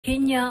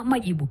Kenya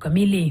majibu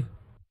kamili.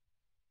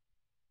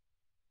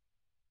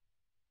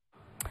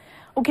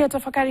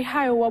 Ukiyatafakari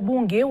hayo,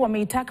 wabunge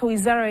wameitaka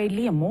wizara ya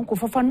elimu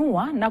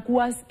kufafanua na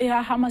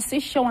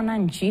kuhamasisha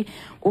wananchi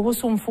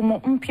kuhusu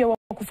mfumo mpya wa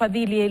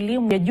kufadhili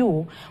elimu ya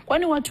juu,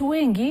 kwani watu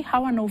wengi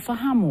hawana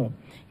ufahamu.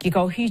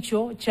 Kikao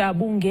hicho cha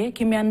bunge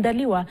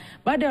kimeandaliwa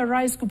baada ya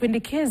rais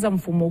kupendekeza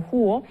mfumo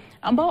huo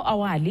ambao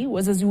awali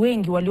wazazi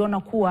wengi waliona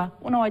kuwa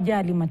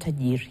unawajali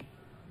matajiri.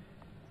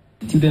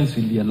 Students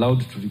will be allowed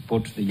to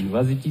report to the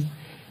universities,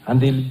 and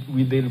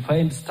they'll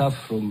find staff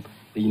from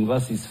the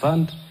university's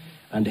fund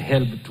and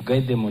help to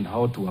guide them on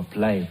how to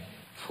apply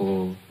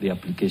for the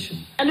application.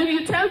 And if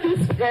you tell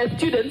these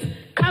students,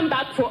 come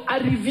back for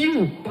a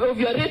review of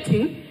your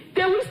rating,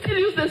 they will still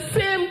use the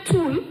same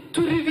tool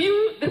to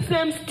review the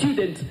same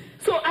student.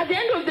 So at the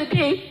end of the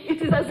day, it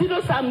is a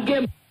zero-sum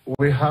game.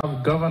 We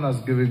have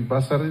governors giving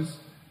bursaries.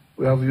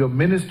 We have your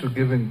minister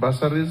giving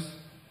bursaries.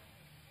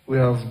 We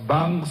have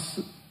banks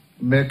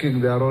making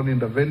their own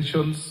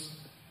interventions,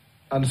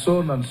 and so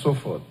on and so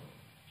forth.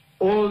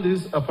 All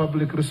these are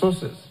public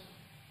resources.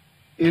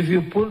 If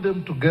you pull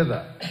them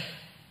together,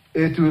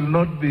 it will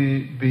not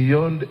be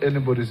beyond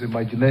anybody's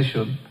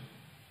imagination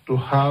to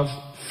have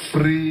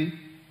free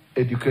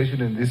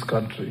education in this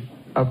country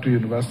up to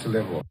university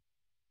level.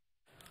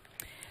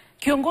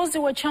 Kiongozi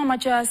wa chama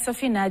cha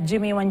Safina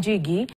Jimmy Wanjigi